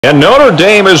And Notre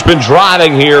Dame has been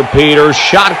driving here, Peter.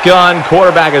 Shotgun,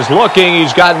 quarterback is looking.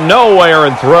 He's got nowhere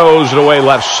and throws it away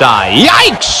left side.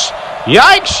 Yikes!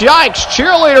 Yikes, yikes.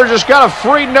 Cheerleader just got a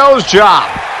free nose job.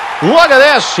 Look at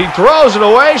this. He throws it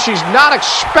away. She's not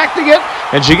expecting it,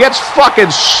 and she gets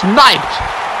fucking sniped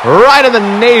right in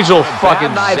the nasal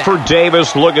fucking night for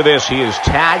Davis. Look at this. He is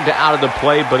tagged out of the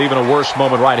play, but even a worse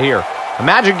moment right here.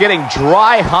 Imagine getting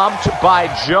dry humped by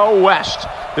Joe West.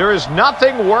 There is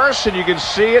nothing worse, and you can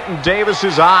see it in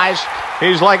Davis's eyes.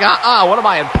 He's like, what am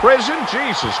I, in prison?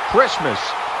 Jesus Christmas.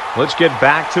 Let's get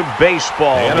back to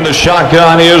baseball. And in the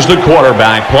shotgun is the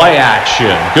quarterback. Play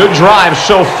action. Good drive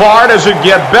so far. Does it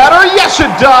get better? Yes,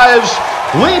 it does.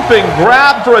 Leaping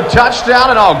grab for a touchdown,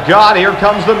 and oh, God, here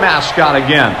comes the mascot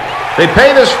again. They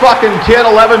pay this fucking kid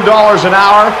 $11 an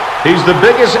hour. He's the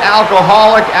biggest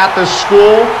alcoholic at the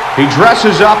school. He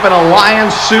dresses up in a lion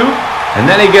suit. And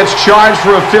then he gets charged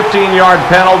for a 15-yard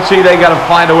penalty. They got to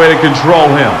find a way to control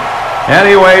him.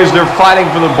 Anyways, they're fighting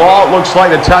for the ball. It looks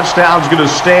like the touchdown's going to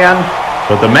stand.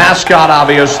 But the mascot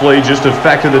obviously just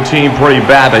affected the team pretty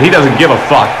bad. But he doesn't give a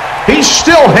fuck. He's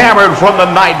still hammered from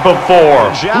the night before.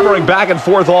 Jabbering back and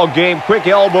forth all game. Quick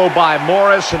elbow by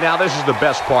Morris. And now this is the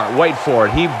best part. Wait for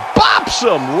it. He bops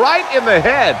him right in the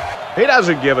head. He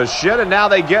doesn't give a shit. And now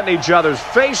they get in each other's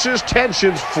faces.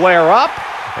 Tensions flare up.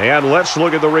 And let's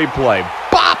look at the replay.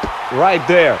 Bop! Right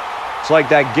there. It's like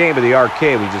that game of the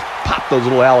arcade. We just pop those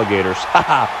little alligators.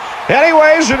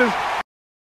 Anyways,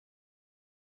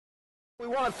 we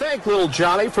want to thank little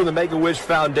Johnny from the Make-A-Wish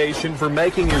Foundation for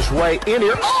making his way in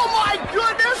here. Oh, my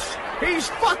goodness! He's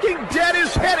fucking dead.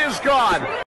 His head is gone.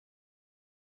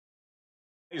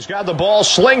 He's got the ball,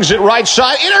 slings it right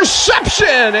side.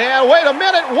 Interception! And wait a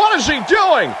minute, what is he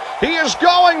doing? He is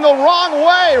going the wrong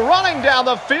way, running down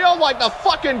the field like the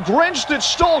fucking Grinch that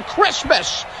stole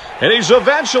Christmas. And he's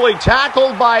eventually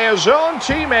tackled by his own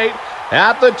teammate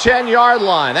at the 10-yard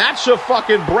line. That's a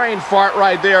fucking brain fart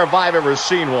right there if I've ever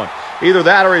seen one. Either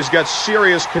that or he's got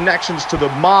serious connections to the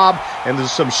mob, and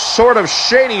there's some sort of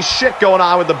shady shit going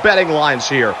on with the betting lines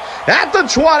here. At the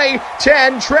 20,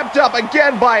 10, tripped up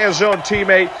again by his own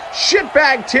teammate.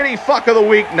 Shitbag titty fuck of the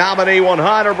week nominee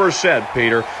 100%,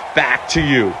 Peter. Back to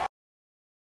you.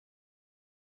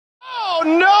 Oh,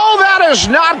 no, that is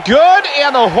not good,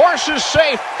 and the horses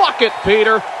say, fuck it,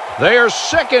 Peter. They are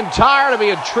sick and tired of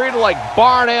being treated like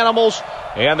barn animals,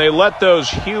 and they let those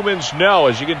humans know.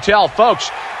 As you can tell, folks,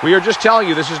 we are just telling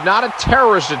you this is not a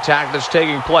terrorist attack that's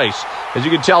taking place. As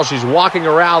you can tell, she's walking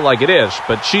around like it is,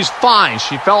 but she's fine.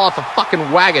 She fell off a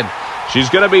fucking wagon. She's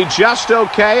going to be just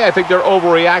okay. I think they're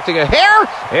overreacting a hair.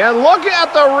 And look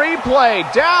at the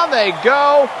replay. Down they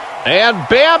go. And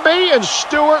Bambi and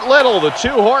Stuart Little, the two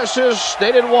horses,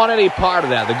 they didn't want any part of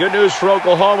that. The good news for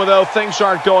Oklahoma, though, things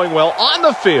aren't going well on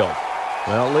the field.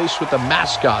 Well, at least with the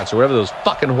mascots or whatever those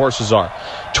fucking horses are.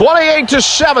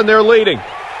 28-7, they're leading.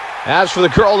 As for the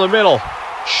girl in the middle,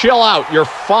 chill out, you're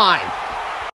fine.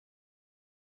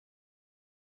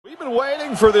 We've been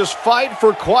waiting for this fight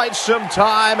for quite some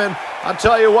time, and I'll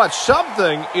tell you what,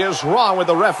 something is wrong with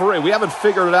the referee. We haven't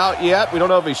figured it out yet. We don't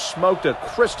know if he smoked a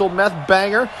crystal meth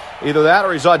banger. Either that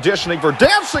or he's auditioning for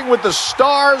Dancing with the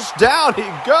Stars. Down he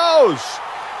goes.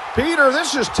 Peter,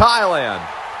 this is Thailand.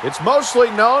 It's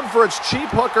mostly known for its cheap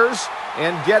hookers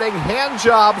and getting hand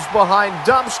jobs behind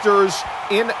dumpsters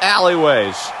in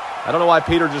alleyways. I don't know why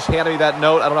Peter just handed me that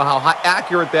note. I don't know how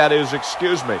accurate that is,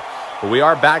 excuse me. But we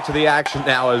are back to the action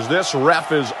now as this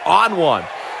ref is on one.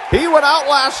 He went out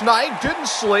last night, didn't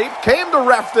sleep, came to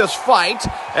ref this fight,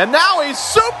 and now he's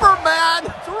Superman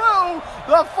through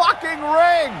the fucking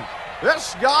ring.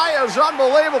 This guy is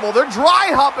unbelievable. They're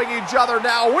dry humping each other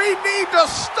now. We need to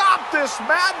stop this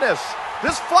madness.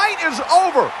 This fight is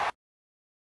over.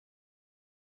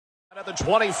 At the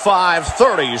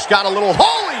 25-30, he's got a little,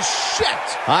 holy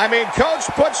shit! I mean, coach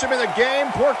puts him in the game.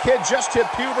 Poor kid just hit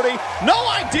puberty. No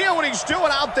idea what he's doing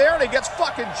out there, and he gets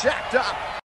fucking jacked up.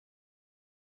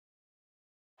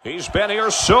 He's been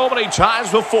here so many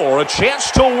times before. A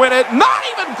chance to win it. Not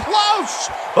even close!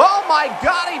 Oh my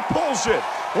God, he pulls it.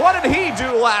 What did he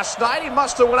do last night? He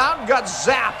must have went out and got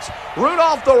zapped.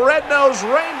 Rudolph the Red-Nosed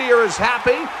Reindeer is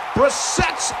happy.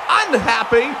 Brissett's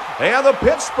unhappy. And the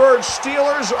Pittsburgh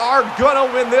Steelers are going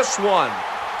to win this one.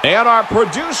 And our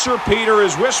producer, Peter,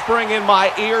 is whispering in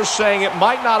my ear saying it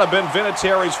might not have been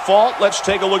Vinatieri's fault. Let's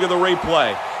take a look at the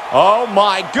replay. Oh,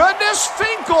 my goodness.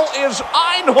 Finkel is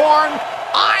Einhorn.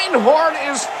 Einhorn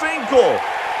is Finkel.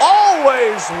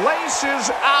 Always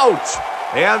laces out.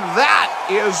 And that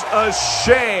is a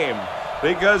shame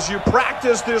because you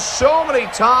practice this so many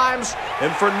times,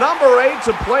 and for number 8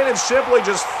 to plain and simply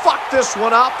just fuck this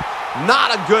one up,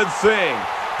 not a good thing.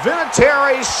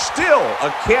 Vinatieri's still a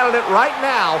candidate right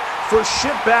now for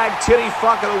shitbag titty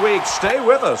fuck of the week. Stay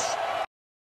with us.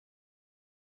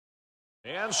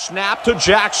 And snap to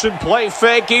Jackson, play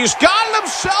fake. He's got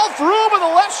himself room on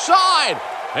the left side.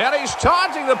 And he's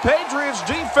taunting the Patriots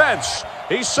defense.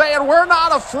 He's saying, we're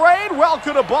not afraid.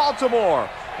 Welcome to Baltimore.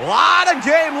 A lot of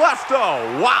game left,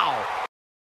 though. Wow.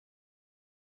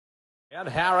 And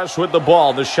Harris with the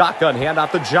ball. The shotgun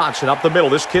handoff to Johnson up the middle.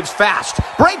 This kid's fast.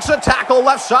 Breaks a tackle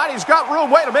left side. He's got room.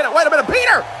 Wait a minute.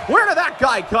 Peter, where did that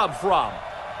guy come from?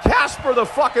 Casper, the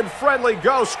fucking friendly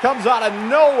ghost, comes out of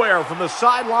nowhere from the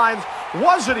sidelines.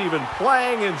 Wasn't even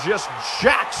playing and just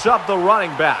jacks up the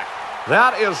running back.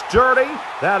 That is dirty.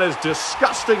 That is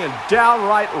disgusting and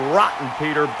downright rotten,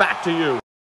 Peter. Back to you.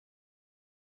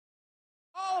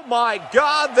 Oh, my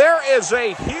God. There is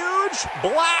a huge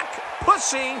black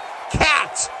pussy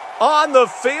cat on the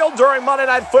field during Monday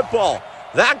Night Football.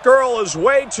 That girl is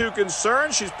way too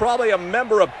concerned. She's probably a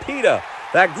member of PETA,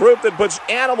 that group that puts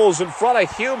animals in front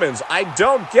of humans. I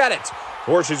don't get it.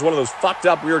 Or she's one of those fucked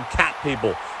up weird cat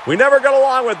people. We never get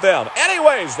along with them.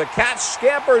 Anyways, the cat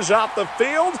scampers off the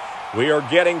field. We are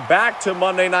getting back to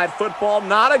Monday Night Football.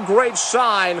 Not a great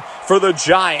sign for the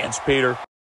Giants, Peter.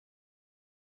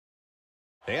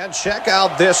 And check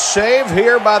out this save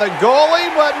here by the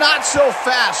goalie, but not so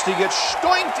fast. He gets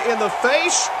stoinked in the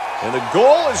face, and the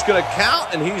goal is going to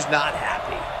count, and he's not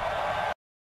happy.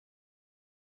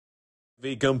 If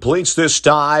he completes this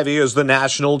dive, he is the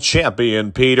national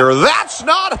champion, Peter. That's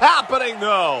not happening,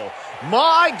 though.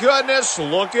 My goodness,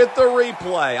 look at the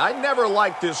replay. I never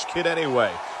liked this kid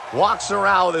anyway. Walks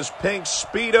around with his pink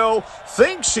Speedo,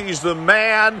 thinks he's the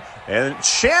man, and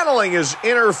channeling his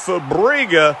inner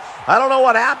Fabriga. I don't know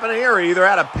what happened here. He either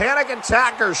had a panic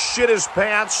attack or shit his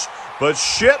pants, but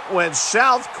shit went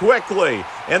south quickly,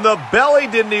 and the belly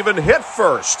didn't even hit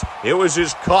first. It was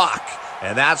his cock,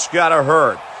 and that's gotta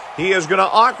hurt. He is going to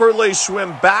awkwardly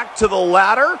swim back to the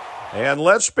ladder, and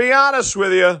let's be honest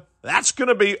with you, that's going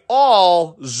to be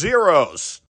all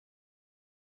zeros.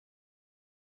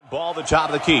 Ball the top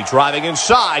of the key, driving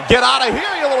inside. Get out of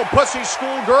here, you little pussy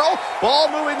schoolgirl. Ball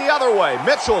moving the other way.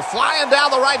 Mitchell flying down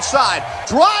the right side.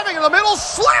 Driving in the middle,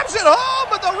 slams it home,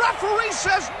 but the referee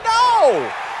says no.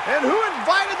 And who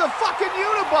invited the fucking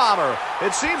Unabomber?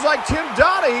 It seems like Tim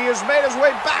Donaghy has made his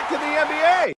way back to the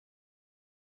NBA.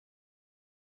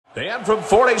 And from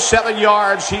 47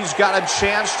 yards, he's got a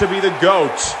chance to be the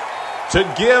GOAT, to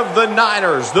give the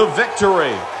Niners the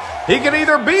victory. He can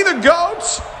either be the GOAT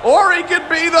or he could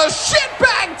be the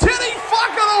shitbag titty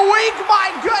fuck of the week.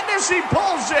 My goodness, he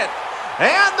pulls it.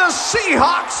 And the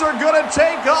Seahawks are going to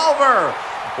take over.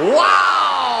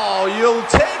 Wow, you'll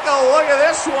take a look at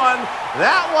this one.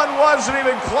 That one wasn't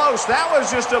even close. That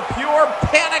was just a pure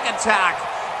panic attack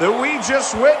that we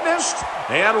just witnessed.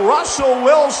 And Russell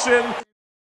Wilson